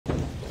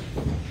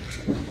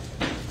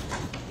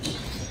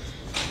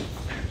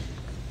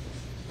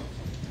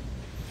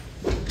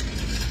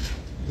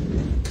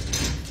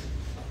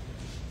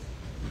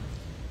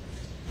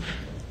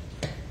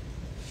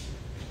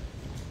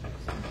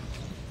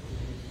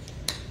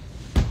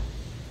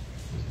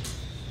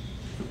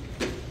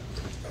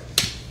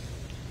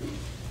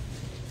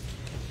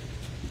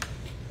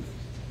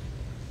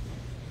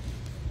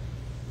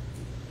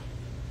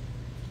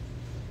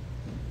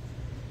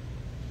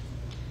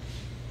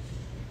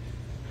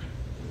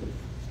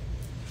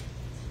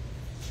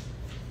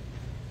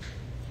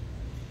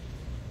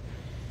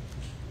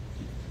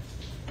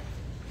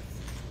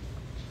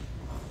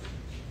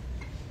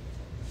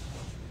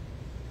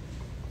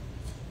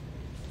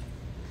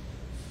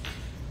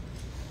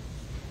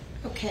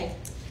Okay.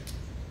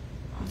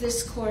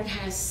 This court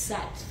has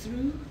sat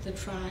through the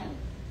trial,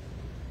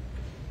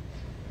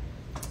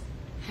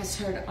 has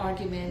heard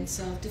arguments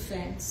of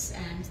defense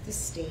and the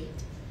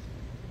state,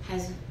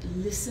 has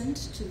listened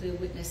to the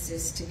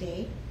witnesses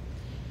today,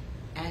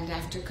 and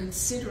after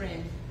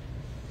considering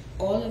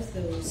all of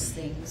those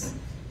things,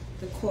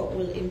 the court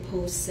will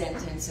impose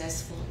sentence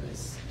as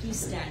follows. Please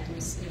stand,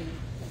 Ms. Payne.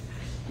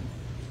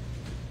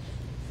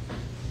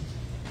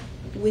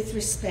 With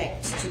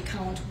respect to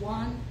count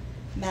 1,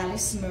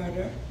 malice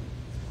murder,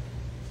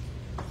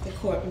 the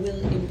court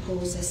will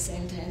impose a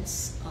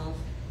sentence of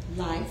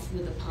life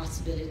with a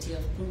possibility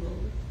of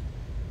parole.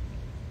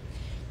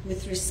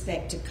 With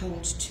respect to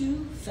count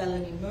 2,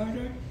 felony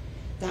murder,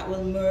 that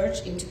will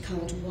merge into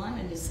count 1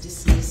 and is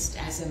dismissed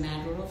as a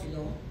matter of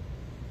law.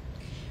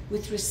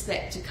 With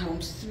respect to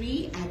count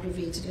 3,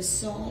 aggravated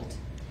assault,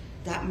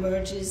 that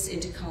merges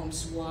into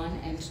counts 1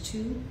 and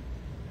 2.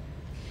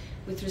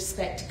 With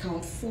respect to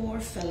count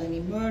 4, felony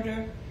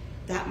murder,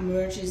 that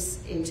merges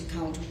into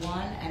count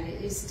 1 and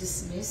it is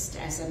dismissed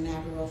as a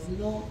matter of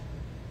law.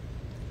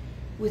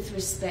 With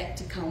respect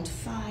to count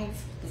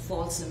 5, the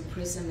false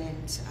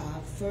imprisonment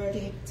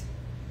verdict,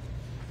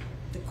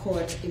 the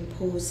court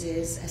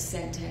imposes a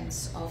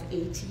sentence of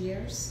 8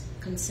 years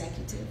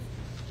consecutive.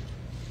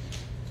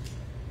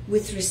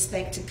 With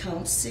respect to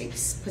count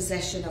 6,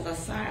 possession of a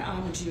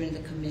firearm during the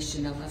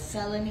commission of a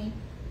felony,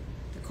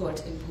 the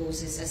court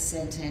imposes a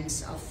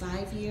sentence of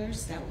 5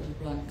 years that will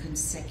run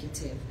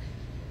consecutive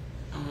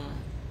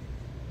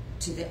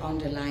to the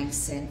underlying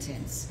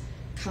sentence.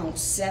 Count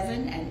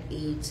 7 and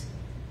 8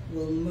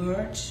 will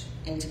merge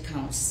into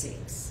count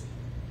 6.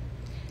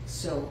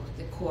 So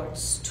the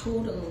court's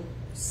total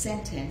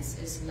sentence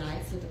is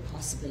life with the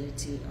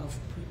possibility of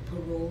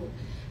parole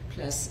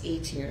plus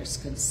 8 years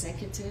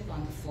consecutive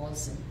on the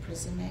false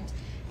imprisonment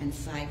and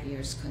 5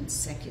 years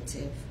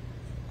consecutive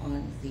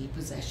on the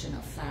possession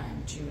of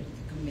firearm during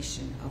the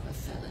commission of a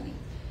felony.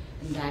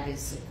 And that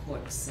is the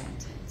court's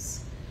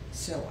sentence.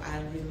 So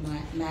I'll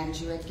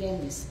remand you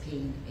again, Ms.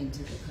 Payne,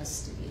 into the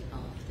custody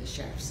of the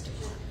Sheriff's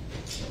Department.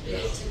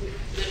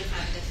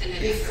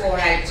 Before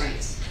I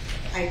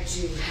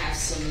do have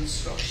some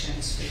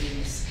instructions for you,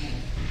 Ms.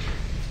 Payne.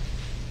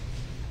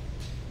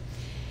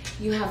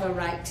 You have a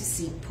right to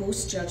seek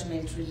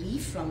post-judgment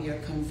relief from your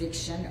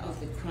conviction of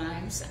the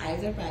crimes,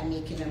 either by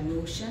making a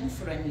motion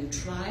for a new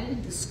trial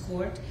in this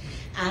court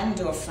and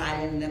or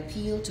filing an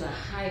appeal to a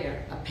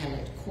higher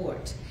appellate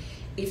court.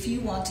 If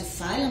you want to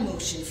file a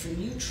motion for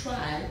new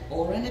trial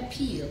or an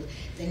appeal,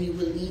 then you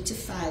will need to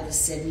file the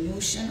said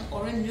motion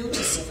or a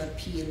notice of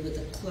appeal with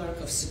the clerk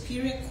of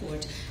Superior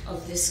Court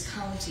of this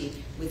county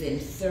within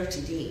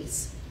 30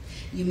 days.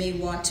 You may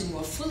want to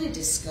more fully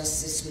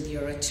discuss this with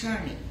your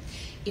attorney.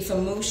 If a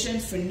motion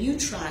for new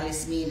trial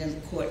is made and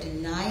the court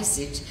denies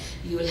it,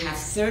 you will have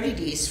 30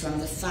 days from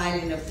the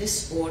filing of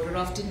this order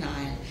of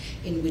denial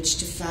in which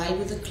to file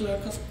with the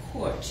clerk of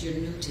court your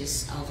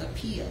notice of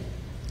appeal.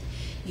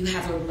 You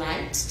have a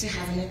right to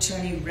have an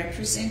attorney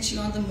represent you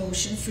on the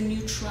motion for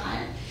new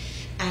trial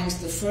and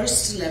the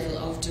first level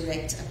of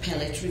direct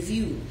appellate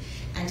review.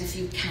 And if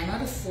you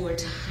cannot afford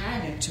to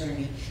hire an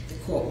attorney, the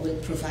court will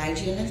provide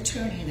you an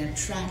attorney and a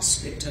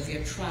transcript of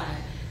your trial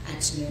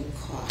at no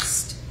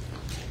cost.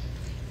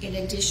 In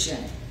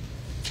addition,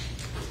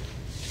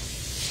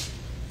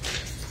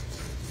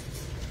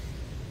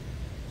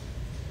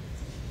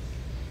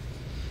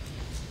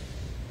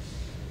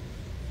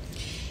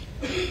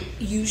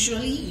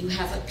 usually you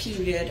have a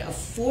period of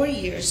 4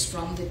 years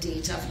from the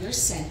date of your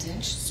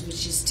sentence,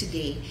 which is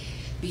today,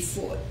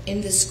 before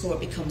in this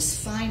court becomes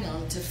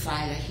final to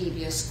file a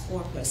habeas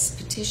corpus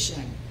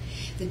petition.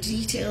 The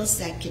details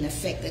that can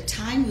affect the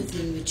time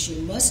within which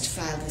you must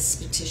file this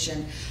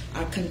petition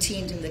are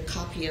contained in the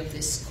copy of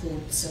this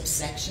code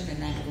subsection,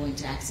 and I'm going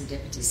to ask the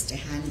deputies to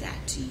hand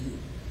that to you.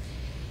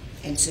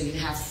 And so you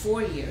have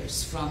 4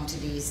 years from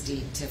today's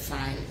date to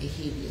file a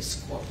habeas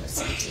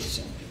corpus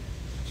petition.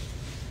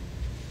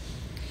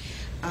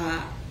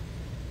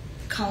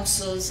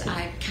 Councils,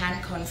 I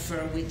can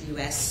confer with you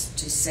as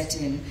to set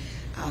in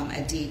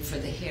a date for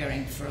the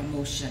hearing for a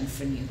motion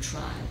for new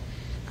trial,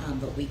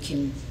 but we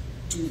can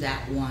do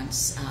that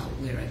once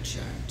we're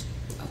adjourned.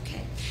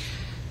 Okay.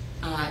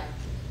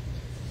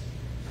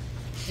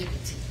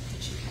 Deputy,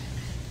 did you have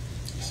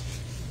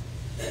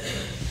that? I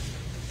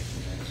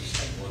just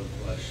have one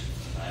question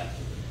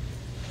after the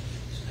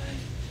name.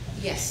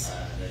 Yes. I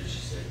noticed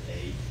you said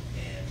 8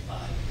 and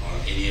 5. Are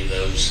any of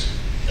those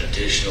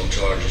additional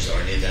charges,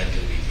 or any of that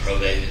could be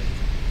probated?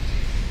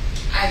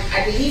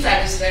 I believe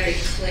I was very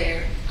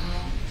clear,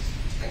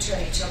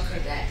 Attorney Tucker,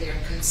 that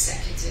they're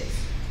consecutive.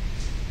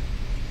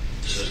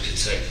 So it's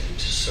consecutive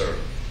to serve?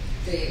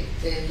 The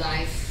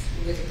life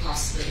with the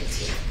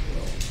possibility of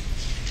parole.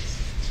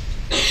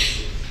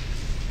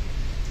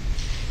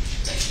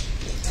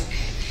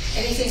 Okay.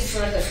 Anything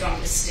further from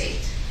the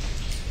state?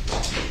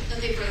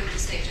 Nothing further from the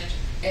state, Judge.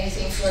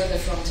 Anything further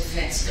from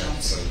defense No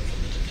counsel? further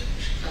from the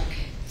defense.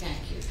 Okay,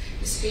 thank you.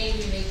 Ms. Payne,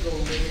 you may go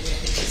with the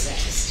deputies at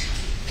this time.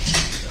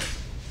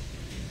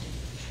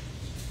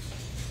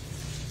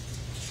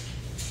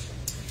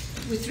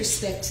 With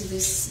respect to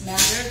this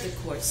matter, the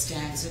court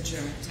stands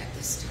adjourned at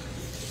this time.